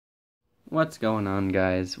What's going on,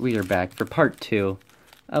 guys? We are back for part 2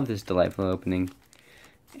 of this delightful opening.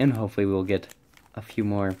 And hopefully we'll get a few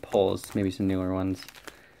more pulls, maybe some newer ones.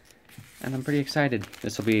 And I'm pretty excited.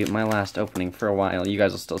 This will be my last opening for a while. You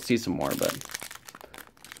guys will still see some more, but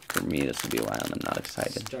for me this will be a while and I'm not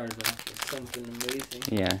excited. Start off with something amazing.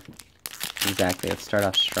 Yeah, exactly. Let's start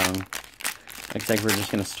off strong. Looks like we're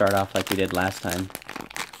just going to start off like we did last time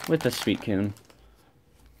with the Suicune.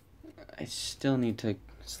 I still need to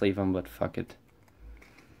sleeve them, but fuck it.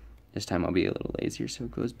 This time I'll be a little lazier so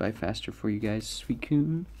it goes by faster for you guys.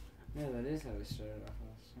 Suicune. Yeah, that is how we started off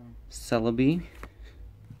last time. Celebi.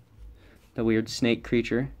 The weird snake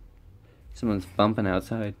creature. Someone's bumping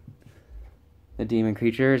outside. The demon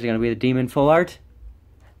creature. Is it going to be the demon full art?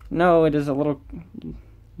 No, it is a little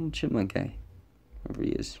chipmunk guy. Whoever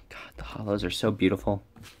he is. God, the hollows are so beautiful.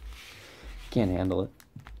 Can't handle it.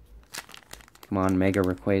 Come on, Mega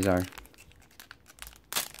Rayquaza.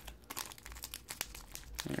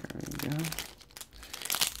 There we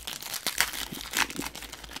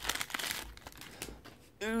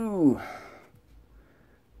go. Ooh.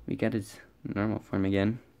 We got his normal form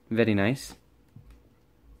again. Very nice.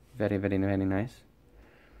 Very, very, very nice.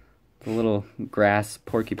 The little grass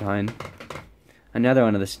porcupine. Another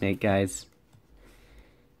one of the snake guys.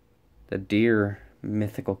 The deer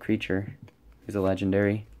mythical creature is a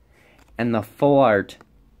legendary. And the full art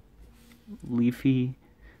leafy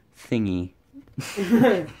thingy.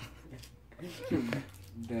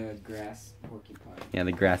 The grass porcupine. Yeah,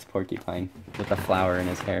 the grass porcupine with a flower in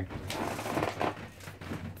his hair.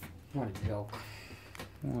 What a joke.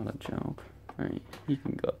 What a joke. Alright, you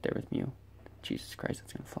can go up there with Mew. Jesus Christ,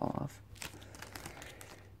 it's gonna fall off.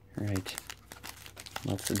 Alright.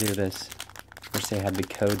 Let's do this. Wish they had the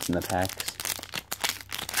codes in the packs.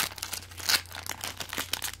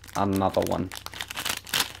 Another one.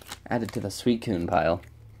 Added to the Suicune pile.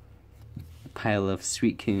 A pile of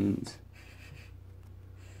Suicunes.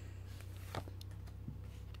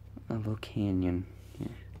 A little canyon. Yeah.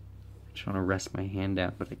 I just want to rest my hand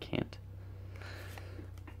out, but I can't.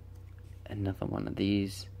 Another one of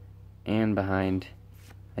these. And behind,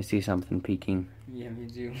 I see something peeking. Yeah, me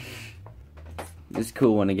too. This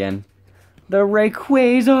cool one again. The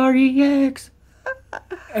Rayquaza EX!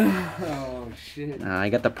 Oh, shit. I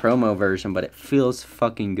got the promo version, but it feels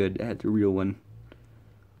fucking good to have the real one.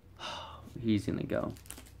 He's gonna go.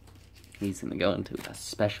 He's gonna go into a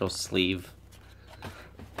special sleeve.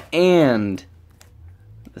 And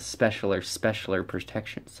the specialer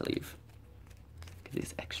protection sleeve. Because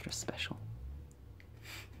he's extra special.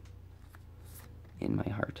 In my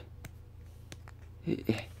heart.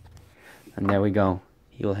 And there we go.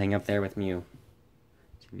 He will hang up there with Mew.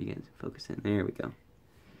 See if you guys focus in. There we go.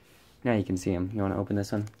 Now you can see him. You want to open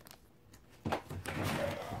this one?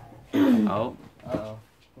 Oh. Uh-oh.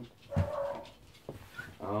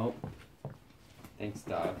 Oh. Thanks,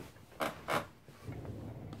 dog.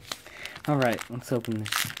 Alright, let's open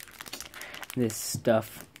this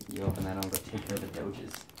stuff. You open that, I'll go take care of the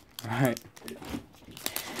doges. Alright.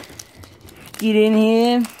 Get in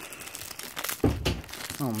here.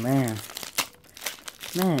 Oh, man.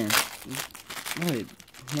 Man. What did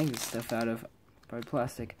they make this stuff out of? Probably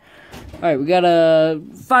plastic. Alright, we got a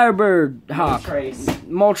Firebird Hawk.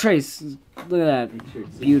 Moltres. Look at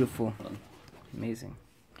that. Beautiful. Amazing.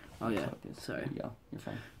 Oh, yeah. Sorry. Yeah, you're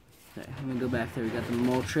fine. Sorry. Let me go back there. We got the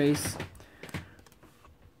Moltres.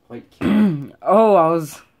 White cube. Oh, I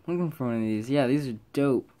was looking for one of these. Yeah, these are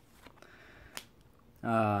dope.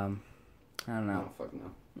 I don't know. Oh, fuck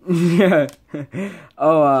no. Yeah.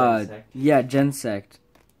 Oh, Gensect. yeah, Gensect.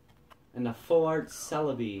 And a full art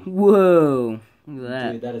Celebi. Whoa. Look at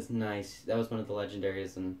that. Dude, that is nice. That was one of the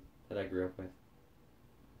legendaries that I grew up with.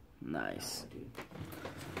 Nice. Oh, dude.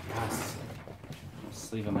 Yes. I'll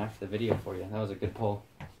sleeve them after the video for you. That was a good pull.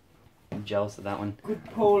 I'm jealous of that one. Good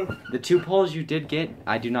pull. The 2 pulls you did get,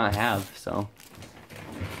 I do not have, so.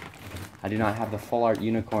 I do not have the full art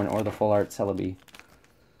Unicorn or the full art Celebi.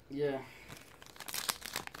 Yeah.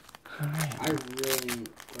 Alright. I really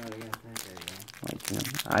glad I got that guy. Like, you know,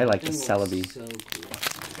 I like the Celebi. So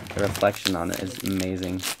cool. The reflection on it is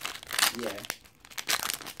amazing. Yeah.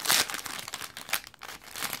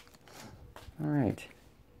 Alright.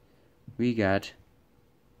 We got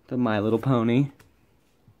the My Little Pony.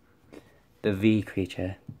 The V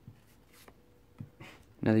creature.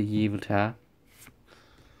 Another Yveltal.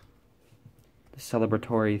 The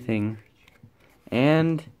celebratory thing.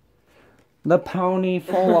 And the pony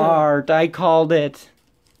full art. I called it.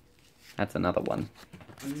 That's another one.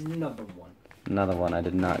 Another one. Another one I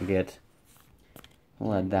did not get.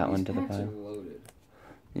 We'll add that one to the These packs are pile. loaded.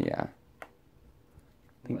 Yeah.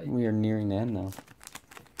 I think we are nearing the end now.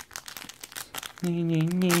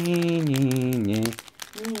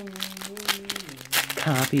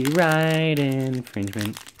 Copyright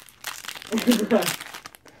infringement.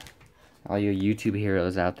 All you YouTube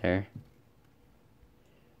heroes out there.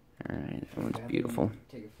 Alright, that one's beautiful.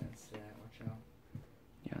 Take offense to that, watch out.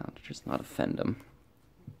 Yeah, I'll just not offend them.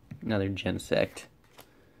 Another Gensect.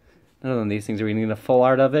 None of these things are reading the full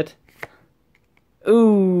art of it.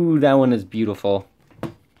 Ooh, that one is beautiful.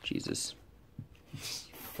 Jesus.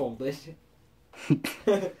 Fold it.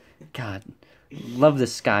 God, love the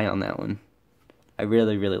sky on that one. I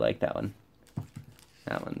really, really like that one.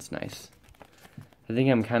 That one's nice. I think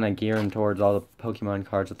I'm kind of gearing towards all the Pokemon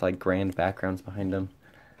cards with like grand backgrounds behind them.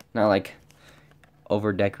 Not like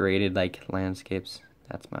over-decorated like landscapes.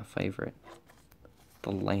 That's my favorite.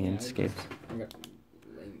 The landscapes. I got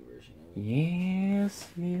the lame version of it. Yes,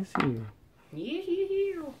 yes, you.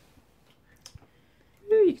 Yeah.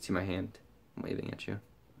 Ooh, you can see my hand. I'm waving at you.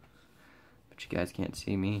 But you guys can't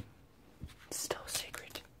see me. It's still a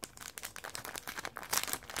secret.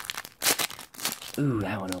 Ooh,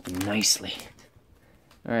 that one opened nicely.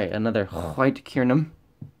 Alright, another white Kiernan.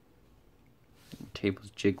 Table's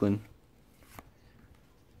jiggling.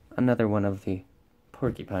 Another one of the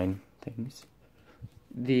porcupine things.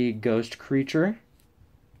 The ghost creature.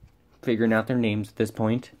 Figuring out their names at this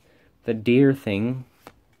point. The deer thing.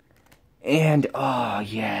 And, oh,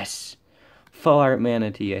 yes. Full art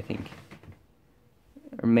Manatee, I think.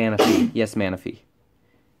 Or Manatee. Yes, Manatee.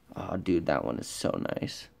 Oh, dude, that one is so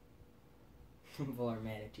nice. Full art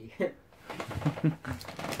Manatee.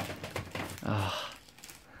 Oh,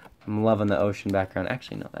 I'm loving the ocean background.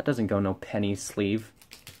 Actually, no, that doesn't go no penny sleeve.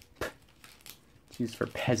 It's used for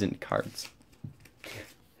peasant cards.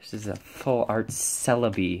 This is a full art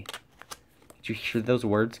Celebi. Did you hear those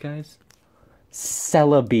words, guys?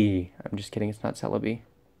 Celebi. I'm just kidding, it's not Celebi.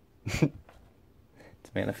 It's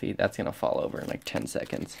Manaphy. That's gonna fall over in like 10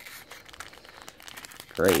 seconds.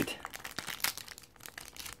 Great.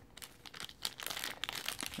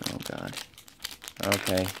 Oh god.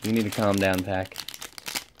 Okay, you need to calm down, Pack.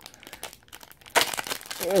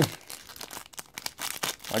 Ugh.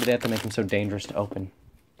 Why do they have to make them so dangerous to open?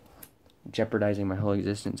 Jeopardizing my whole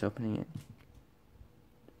existence opening it.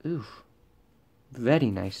 Oof.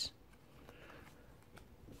 Very nice.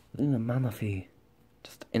 Look at the Manaphy.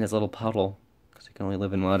 Just in his little puddle. Because he can only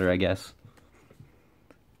live in water, I guess.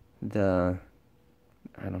 I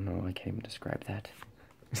don't know, I can't even describe that.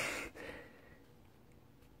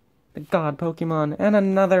 The god Pokemon, and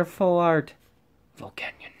another full art.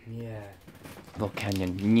 Volcanion. Yeah.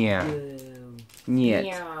 Volcanion. Yeah.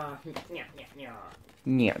 Niet.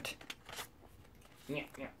 Niet.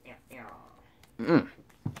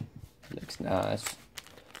 Looks nice.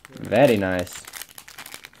 Very nice.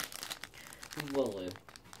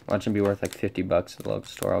 Watch him be worth like $50 at the local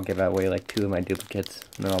store. I'll give away like 2 of my duplicates,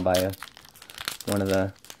 and then I'll buy one of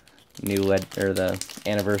the new the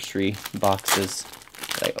anniversary boxes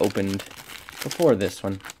that I opened before this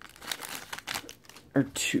one, or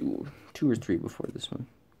two or three before this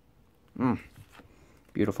one.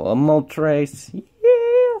 Beautiful. A Moltres.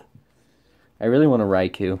 Yeah. I really want a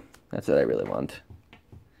Raikou. That's what I really want.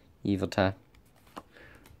 Evil type.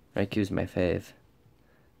 Raikou's my fave.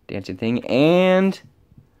 Dancing thing. And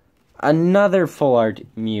another full art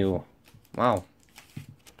Mew. Wow.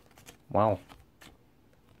 Wow.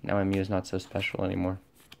 Now my Mew's not so special anymore.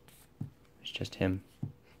 It's just him.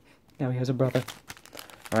 Now he has a brother.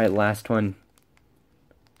 Alright, last one.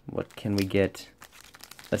 What can we get?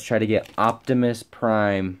 Let's try to get Optimus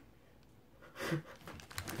Prime.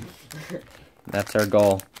 That's our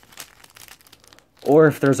goal. Or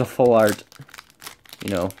if there's a full art,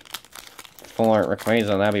 full art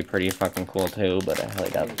Rayquaza, that'd be pretty fucking cool too, but I highly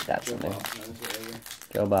doubt that's in there.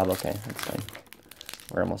 Go Bob, okay, that's fine.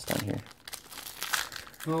 We're almost done here.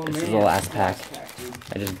 Oh, This is the last pack.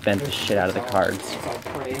 I just bent the shit out of the cards.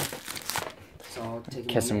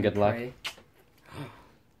 Kiss him good luck.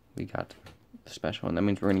 We got the special one. That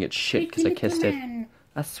means we're gonna get shit because I kissed it.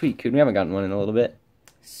 That's sweet, Coon. We haven't gotten one in a little bit.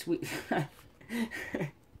 Sweet.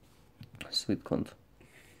 Sweet Clint.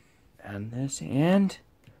 And this, and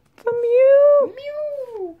the Mew!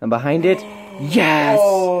 Mew! And behind it, yes!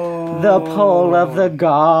 Oh. The pole of the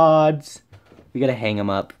gods! We gotta hang him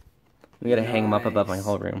up. We gotta hang him up above my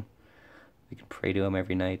whole room. We can pray to him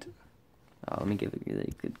every night. Oh, let me give a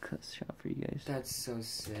really good shot for you guys. That's so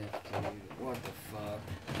sick, dude. What the fuck?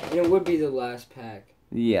 And it would be the last pack.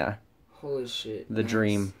 Yeah. Holy shit. The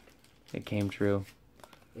dream. It came true.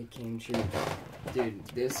 It came true. Dude,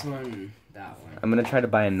 this one, that one. I'm gonna try to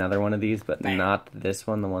buy another one of these, but not this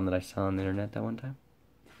one, the one that I saw on the internet that one time.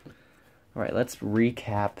 Alright, let's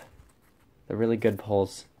recap the really good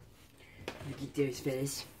pulls. Get those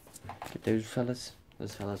fellas. Get those fellas.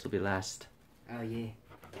 Those fellas will be last. Oh, yeah.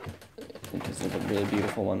 Because they're the really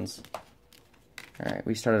beautiful ones. Alright,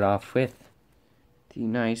 we started off with the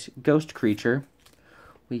nice ghost creature.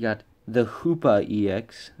 We got the Hoopa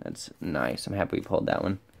EX. That's nice. I'm happy we pulled that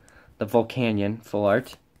one. The Volcanion full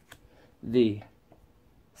art. The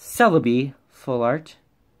Celebi full art.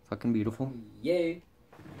 Fucking beautiful. Yay.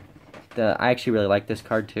 I actually really like this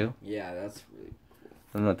card too. Yeah, that's really cool.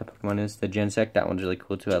 I don't know what the Pokemon is. The Gensec, that one's really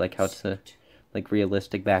cool too. I like how it's a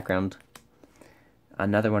realistic background.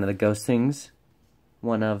 Another one of the ghost things.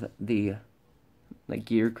 One of the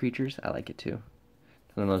gear creatures. I like it too.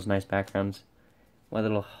 One of those nice backgrounds. One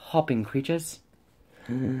little hopping creatures.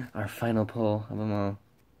 Our final pull of them all.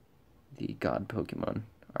 The god Pokemon.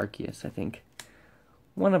 Arceus, I think.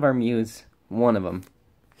 One of our Mews. One of them.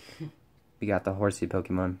 We got the horsey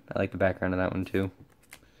Pokemon. I like the background of that one too.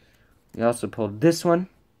 We also pulled this one.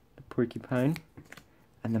 The Porcupine.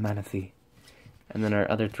 And the Manatee. And then our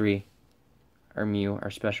other three. Our Mew.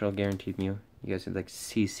 Our special guaranteed Mew. You guys can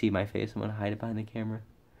see my face. I'm gonna hide it behind the camera.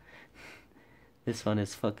 This one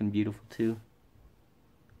is fucking beautiful too.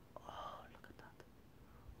 Oh, look at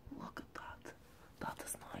that. Look at that. That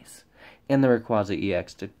is nice. And the Rayquaza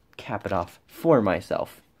EX to cap it off for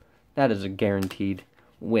myself. That is a guaranteed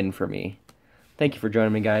win for me. Thank you for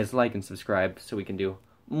joining me, guys. Like and subscribe so we can do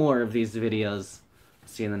more of these videos.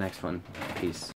 See you in the next one. Peace.